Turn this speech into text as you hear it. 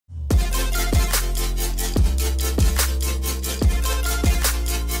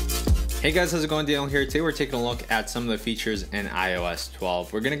Hey guys, how's it going? Daniel here. Today we're taking a look at some of the features in iOS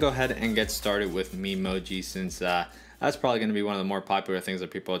 12. We're going to go ahead and get started with Memoji since that's probably going to be one of the more popular things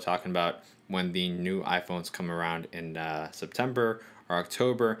that people are talking about when the new iPhones come around in September or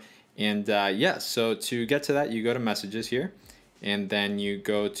October. And yeah, so to get to that, you go to Messages here, and then you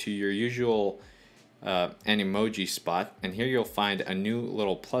go to your usual Animoji spot, and here you'll find a new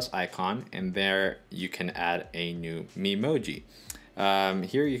little plus icon, and there you can add a new Memoji.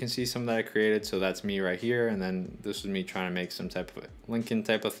 Here you can see some that I created, so that's me right here, and then this is me trying to make some type of Lincoln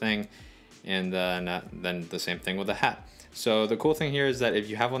type of thing, and then the same thing with a hat. So the cool thing here is that if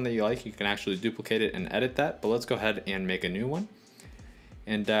you have one that you like, you can actually duplicate it and edit that, but let's go ahead and make a new one.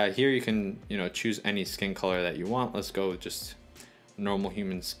 And here you can choose any skin color that you want. Let's go with just normal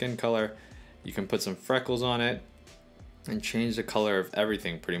human skin color. You can put some freckles on it and change the color of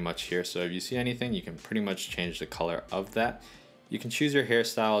everything pretty much here. So if you see anything, you can pretty much change the color of that. You can choose your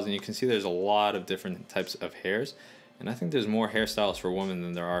hairstyles, and you can see there's a lot of different types of hairs, and I think there's more hairstyles for women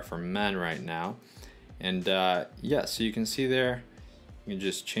than there are for men right now. And yeah, so you can see there, you can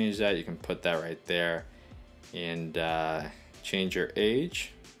just change that. You can put that right there, and change your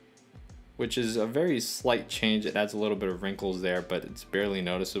age, which is a very slight change. It adds a little bit of wrinkles there, but it's barely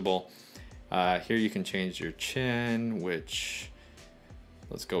noticeable. Here you can change your chin, which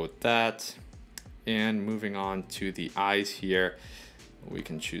let's go with that. And moving on to the eyes here, we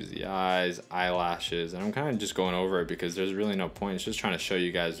can choose the eyes, eyelashes, and I'm kind of just going over it because there's really no point. It's just trying to show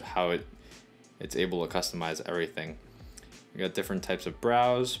you guys how it's able to customize everything. We got different types of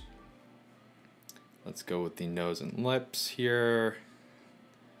brows. Let's go with the nose and lips here.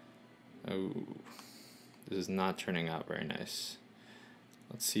 Oh, this is not turning out very nice.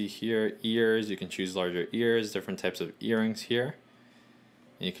 Let's see here, ears. You can choose larger ears, different types of earrings here.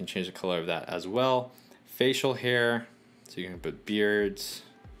 And you can change the color of that as well. Facial hair, so you can put beards.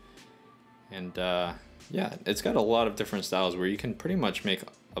 And yeah, it's got a lot of different styles where you can pretty much make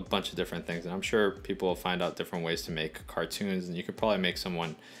a bunch of different things. And I'm sure people will find out different ways to make cartoons, and you could probably make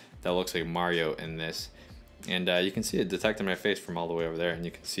someone that looks like Mario in this. And you can see it detecting my face from all the way over there, and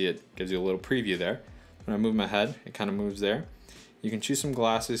you can see it gives you a little preview there. When I move my head, it kind of moves there. You can choose some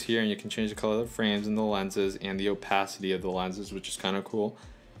glasses here, and you can change the color of the frames and the lenses and the opacity of the lenses, which is kind of cool.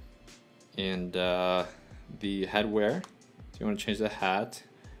 And the headwear, so you want to change the hat,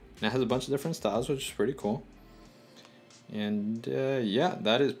 and it has a bunch of different styles, which is pretty cool. And yeah,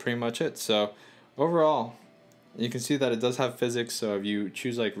 that is pretty much it. So overall, you can see that it does have physics. So if you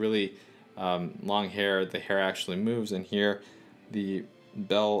choose like really long hair, the hair actually moves, and here the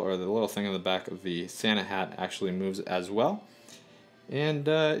bell or the little thing on the back of the Santa hat actually moves as well. And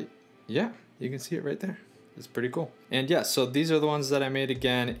yeah, you can see it right there. It's pretty cool. And yeah, so these are the ones that I made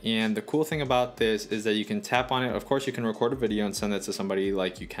again, and the cool thing about this is that you can tap on it. Of course, you can record a video and send it to somebody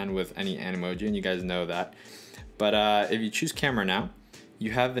like you can with any Animoji, and you guys know that. But if you choose camera now,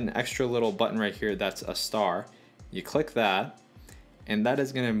 you have an extra little button right here that's a star. You click that, and that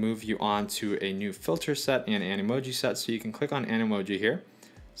is going to move you on to a new filter set and Animoji set. So you can click on Animoji here,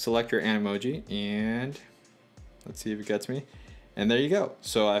 select your Animoji, and let's see if it gets me. And there you go.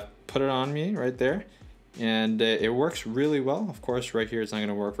 So I've put it on me right there, and it works really well. Of course, right here it's not going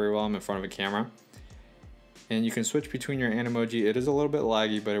to work very well. I'm in front of a camera. And you can switch between your Animoji. It is a little bit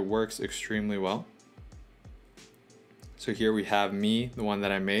laggy, but it works extremely well. So here we have me, the one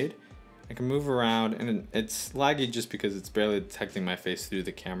that I made. I can move around, and it's laggy just because it's barely detecting my face through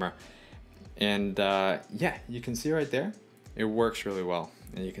the camera. And yeah, you can see right there, it works really well,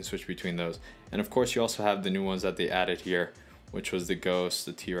 and you can switch between those. And of course, you also have the new ones that they added here, which was the Ghost,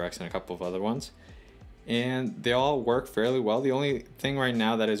 the T-Rex, and a couple of other ones. And they all work fairly well. The only thing right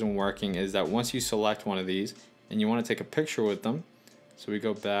now that isn't working is that once you select one of these and you want to take a picture with them, so we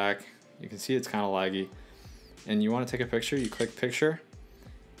go back, you can see it's kind of laggy, and you want to take a picture, you click picture,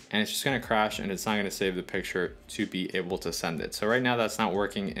 and it's just going to crash, and it's not going to save the picture to be able to send it. So right now that's not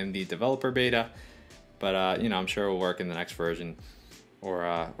working in the developer beta, but I'm sure it will work in the next version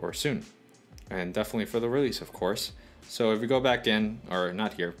or soon, and definitely for the release, of course. So if we go back in, or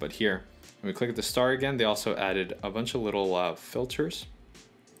not here, but here, and we click at the star again, they also added a bunch of little filters.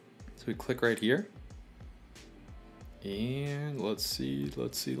 So we click right here, and let's see.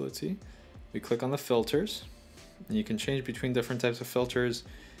 We click on the filters, and you can change between different types of filters.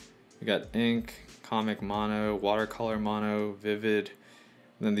 We got ink, comic mono, watercolor mono, vivid,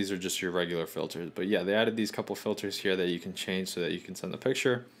 and then these are just your regular filters. But yeah, they added these couple filters here that you can change so that you can send the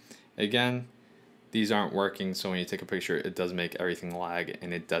picture. Again, these aren't working, so when you take a picture, it does make everything lag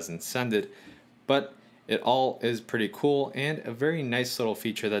and it doesn't send it. But it all is pretty cool and a very nice little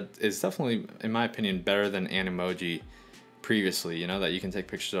feature that is definitely, in my opinion, better than Animoji previously, you know, that you can take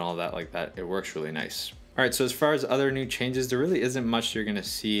pictures and all that like that. It works really nice. All right, so as far as other new changes, there really isn't much you're gonna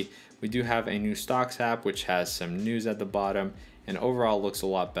see. We do have a new stocks app, which has some news at the bottom, and overall looks a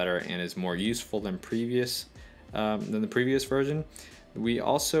lot better and is more useful than the previous version. We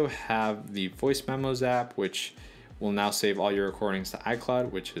also have the voice memos app, which will now save all your recordings to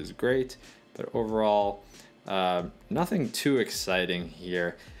iCloud, which is great. But overall, nothing too exciting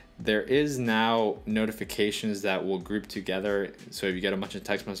here. There is now notifications that will group together. So if you get a bunch of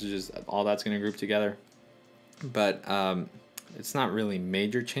text messages, all that's going to group together. But it's not really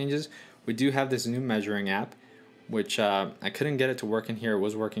major changes. We do have this new measuring app, which I couldn't get it to work in here. It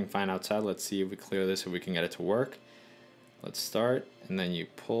was working fine outside. Let's see if we clear this, if we can get it to work. Let's start, and then you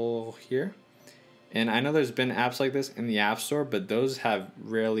pull here. And I know there's been apps like this in the App Store, but those have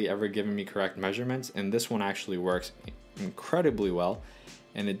rarely ever given me correct measurements, and this one actually works incredibly well,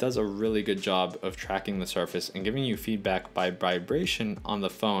 and it does a really good job of tracking the surface and giving you feedback by vibration on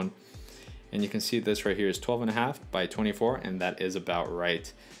the phone. And you can see this right here is 12.5 by 24, and that is about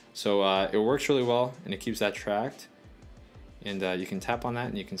right. So it works really well, and it keeps that tracked. And you can tap on that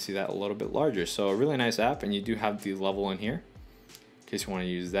and you can see that a little bit larger. So a really nice app, and you do have the level in here in case you want to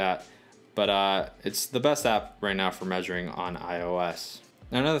use that. But it's the best app right now for measuring on iOS.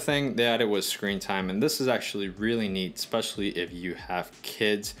 Now, another thing they added was screen time, and this is actually really neat, especially if you have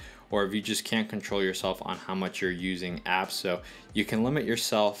kids or if you just can't control yourself on how much you're using apps. So you can limit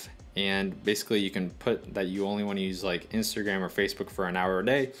yourself, and basically you can put that you only want to use like Instagram or Facebook for an hour a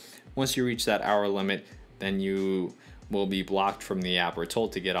day. Once you reach that hour limit, then you will be blocked from the app or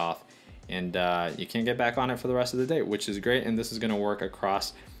told to get off, and you can't get back on it for the rest of the day, which is great. And this is going to work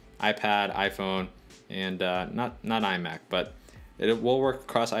across iPad, iPhone, and not iMac, but it will work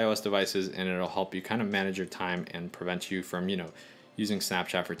across iOS devices, and it'll help you kind of manage your time and prevent you from, you know, using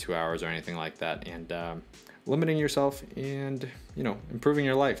Snapchat for 2 hours or anything like that, and limiting yourself and, you know, improving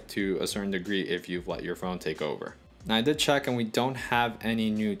your life to a certain degree if you've let your phone take over. Now, I did check, and we don't have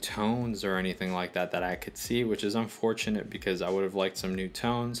any new tones or anything like that that I could see, which is unfortunate because I would have liked some new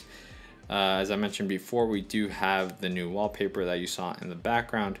tones. As I mentioned before, we do have the new wallpaper that you saw in the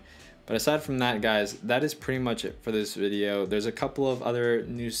background. But aside from that, guys, that is pretty much it for this video. There's a couple of other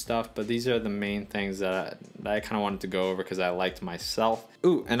new stuff, but these are the main things that I kind of wanted to go over because I liked myself.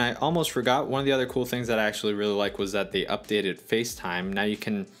 Ooh, and I almost forgot, one of the other cool things that I actually really like was that they updated FaceTime. Now you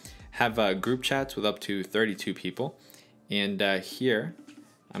can have group chats with up to 32 people. And here,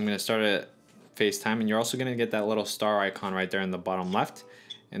 I'm going to start a FaceTime, and you're also going to get that little star icon right there in the bottom left,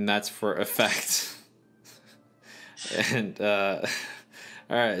 and that's for effects. And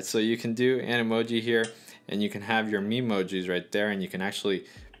all right, so you can do Animoji here, and you can have your memojis right there, and you can actually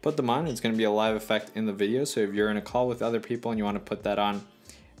put them on. It's going to be a live effect in the video, so if you're in a call with other people and you want to put that on,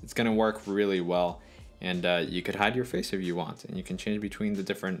 it's going to work really well. And you could hide your face if you want, and you can change between the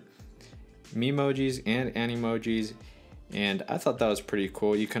different memojis and Animojis, and I thought that was pretty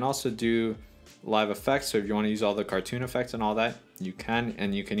cool. You can also do live effects, so if you want to use all the cartoon effects and all that, you can,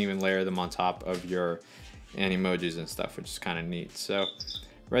 and you can even layer them on top of your Animojis and stuff, which is kind of neat. So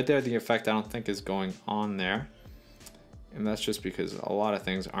right there, the effect I don't think is going on there, and that's just because a lot of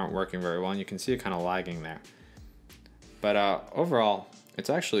things aren't working very well, and you can see it kind of lagging there. But overall, it's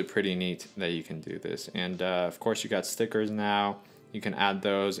actually pretty neat that you can do this. And of course, you got stickers now. You can add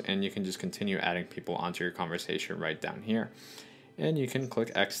those, and you can just continue adding people onto your conversation right down here. And you can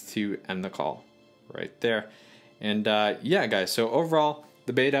click X to end the call right there. And yeah, guys, so overall,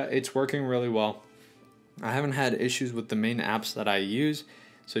 the beta, it's working really well. I haven't had issues with the main apps that I use,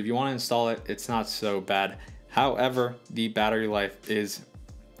 so if you want to install it, it's not so bad. However, the battery life is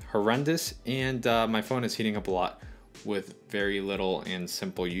horrendous, and my phone is heating up a lot with very little and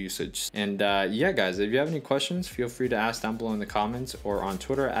simple usage. And yeah, guys, if you have any questions, feel free to ask down below in the comments or on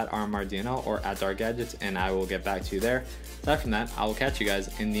Twitter at RMRDNL or at DarkGadgets, and I will get back to you there. Aside from that, I will catch you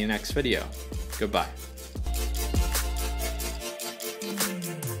guys in the next video. Goodbye.